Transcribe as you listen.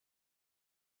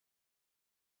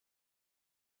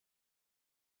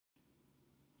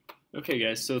Okay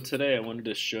guys, so today I wanted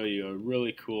to show you a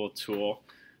really cool tool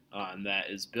that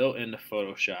is built into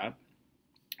Photoshop.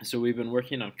 So we've been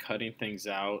working on cutting things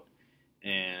out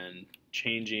and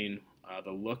changing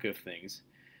the look of things.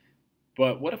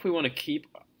 But what if we want to keep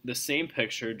the same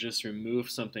picture, just remove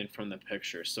something from the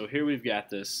picture? So here we've got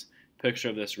this picture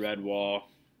of this red wall.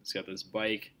 It's got this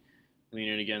bike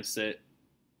leaning against it.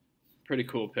 Pretty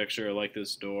cool picture. I like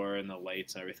this door and the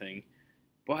lights and everything.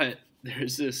 But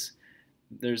there's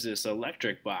this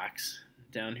electric box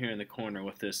down here in the corner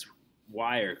with this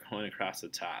wire going across the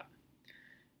top.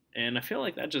 And I feel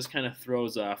like that just kind of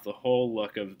throws off the whole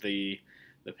look of the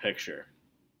picture.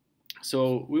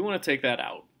 So we want to take that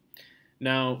out.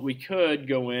 Now we could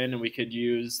go in and we could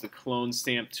use the clone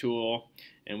stamp tool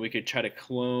and we could try to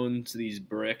clone these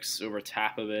bricks over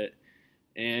top of it,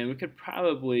 and we could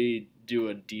probably do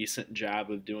a decent job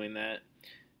of doing that.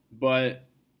 But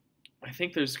I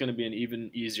think there's going to be an even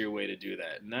easier way to do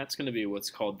that, and that's going to be what's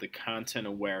called the content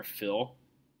aware fill.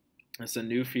 It's a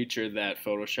new feature that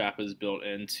Photoshop has built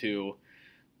into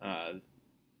uh,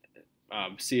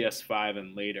 CS5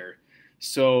 and later.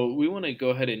 So we want to go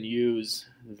ahead and use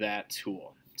that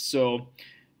tool. So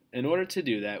in order to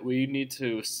do that, we need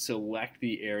to select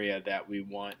the area that we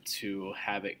want to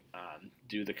have it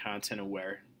do the content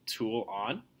aware tool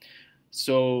on.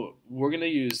 So we're going to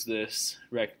use this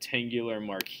rectangular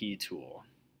marquee tool,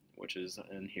 which is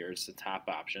in here. It's the top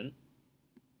option.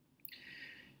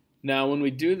 Now when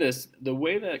we do this, the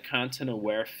way that content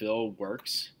aware fill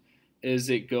works is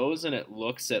it goes and it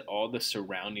looks at all the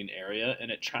surrounding area and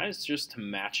it tries just to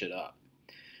match it up.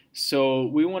 So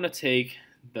we want to take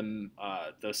the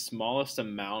smallest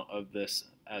amount of this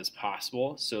as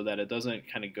possible so that it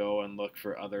doesn't kind of go and look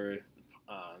for other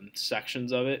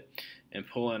sections of it and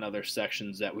pull in other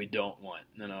sections that we don't want.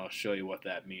 And I'll show you what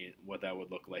that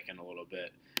would look like in a little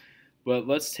bit. But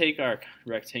let's take our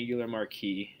rectangular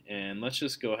marquee and let's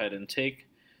just go ahead and take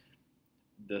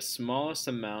the smallest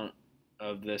amount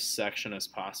of this section as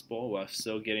possible while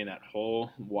still getting that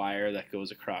whole wire that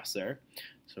goes across there.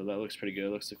 So that looks pretty good.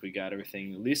 It looks like we got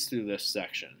everything at least through this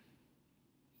section.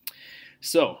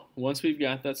 So once we've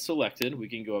got that selected, we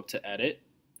can go up to Edit,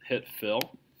 hit Fill.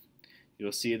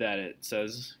 You'll see that it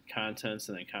says Contents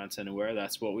and then Content Aware.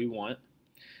 That's what we want.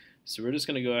 So we're just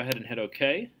going to go ahead and hit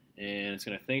OK, and it's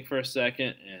going to think for a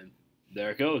second, and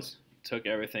there it goes. It took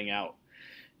everything out.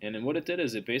 And then what it did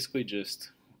is it basically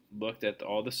just looked at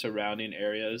all the surrounding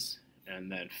areas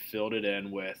and then filled it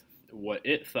in with what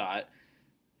it thought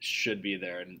should be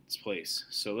there in its place.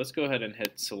 So let's go ahead and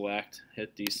hit select,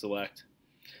 hit deselect,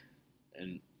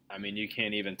 and I mean you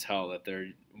can't even tell that there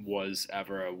was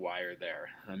ever a wire there.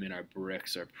 I mean our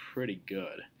bricks are pretty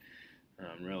good.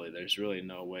 Really, there's really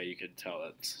no way you could tell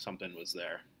that something was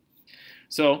there.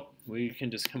 So we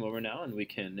can just come over now and we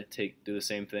can do the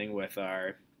same thing with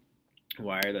our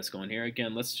wire that's going here.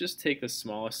 Again, let's just take the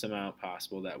smallest amount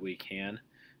possible that we can,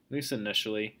 at least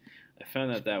initially. I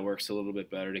found that that works a little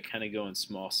bit better to kind of go in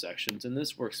small sections, and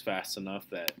this works fast enough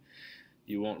that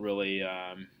you won't really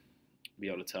be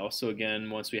able to tell. So again,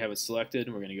 once we have it selected,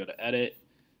 we're going to go to Edit,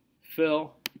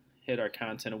 Fill, hit our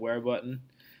Content Aware button,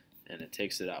 and it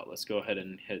takes it out. Let's go ahead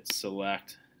and hit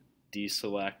Select,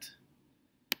 Deselect,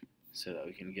 so that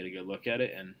we can get a good look at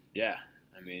it. And yeah,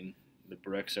 I mean, the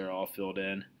bricks are all filled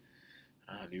in.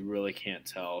 You really can't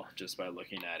tell just by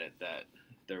looking at it that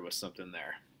there was something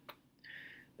there.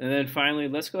 And then finally,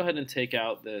 let's go ahead and take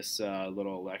out this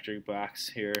little electric box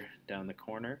here down the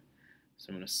corner. So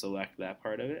I'm going to select that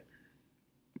part of it.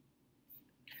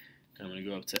 I'm going to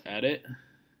go up to Edit,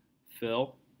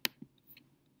 Fill,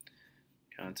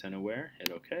 Content Aware,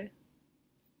 hit OK.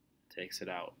 Takes it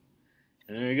out.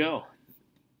 And there you go.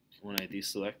 When I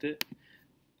deselect it,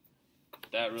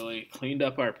 that really cleaned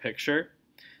up our picture.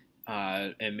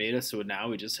 And made it so now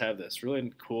we just have this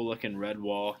really cool looking red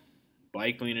wall,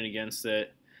 bike leaning against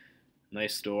it,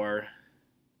 nice door,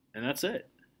 and that's it.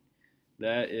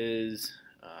 That is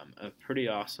a pretty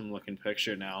awesome looking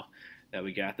picture now that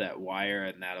we got that wire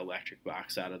and that electric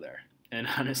box out of there. And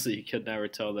honestly, you could never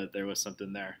tell that there was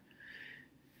something there.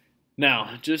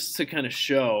 Now, just to kind of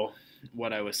show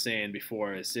what I was saying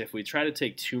before, is if we try to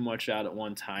take too much out at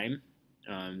one time,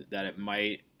 that it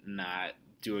might not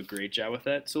do a great job with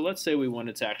that. So let's say we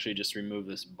wanted to actually just remove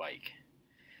this bike.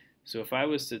 So if I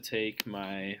was to take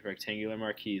my rectangular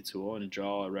marquee tool and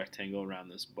draw a rectangle around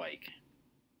this bike,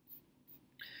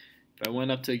 if I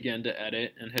went up to again to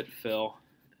Edit and hit Fill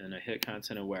and I hit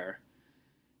Content Aware,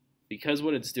 because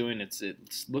what it's doing, it's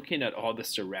looking at all the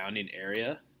surrounding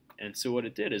area. And so what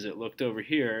it did is it looked over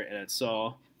here and it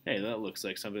saw, hey, that looks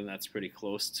like something that's pretty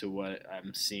close to what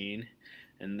I'm seeing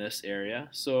in this area.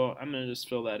 So I'm going to just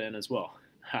fill that in as well.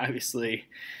 Obviously,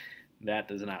 that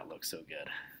does not look so good.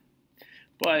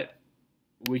 But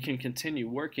we can continue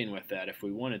working with that if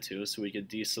we wanted to. So we could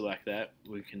deselect that.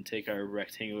 We can take our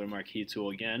rectangular marquee tool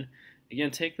again. Again,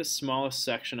 take the smallest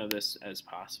section of this as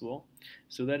possible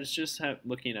so that it's just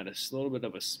looking at a little bit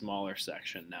of a smaller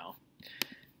section now.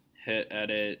 Hit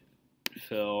Edit,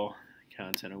 Fill,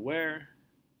 Content Aware.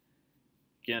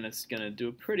 Again, it's going to do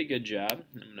a pretty good job.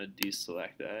 I'm going to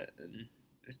deselect that, and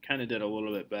it kind of did a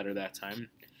little bit better that time.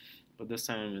 But this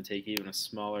time I'm going to take even a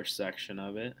smaller section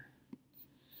of it.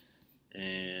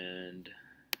 And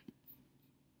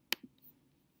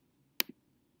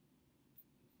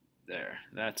there.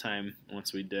 That time,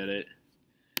 once we did it,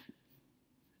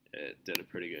 it did a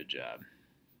pretty good job.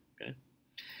 Okay.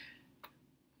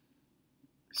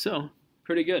 So,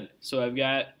 pretty good. So I've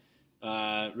got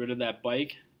rid of that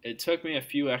bike. It took me a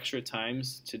few extra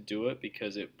times to do it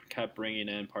because it kept bringing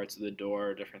in parts of the door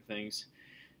or different things.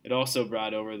 It also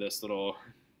brought over this little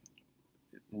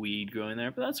weed growing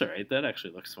there, but that's alright. That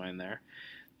actually looks fine there.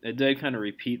 It did kind of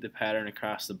repeat the pattern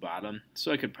across the bottom,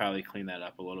 so I could probably clean that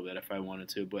up a little bit if I wanted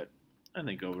to, but I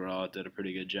think overall it did a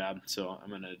pretty good job, so I'm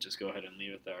going to just go ahead and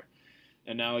leave it there.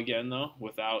 And now again, though,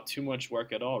 without too much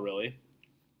work at all, really,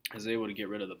 I was able to get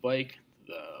rid of the bike,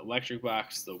 the electric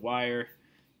box, the wire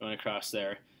going across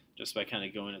there, just by kind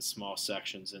of going in small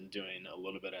sections and doing a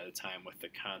little bit at a time with the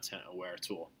Content Aware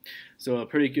tool. So a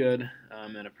pretty good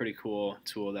and a pretty cool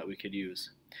tool that we could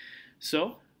use.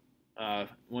 So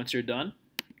once you're done,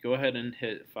 go ahead and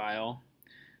hit File,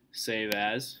 Save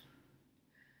As.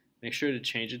 Make sure to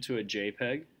change it to a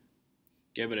JPEG.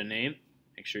 Give it a name.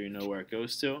 Make sure you know where it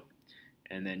goes to.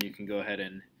 And then you can go ahead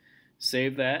and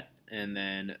save that and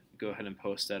then go ahead and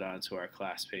post that onto our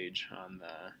class page on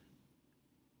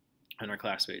our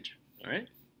class page. All right,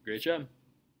 great job.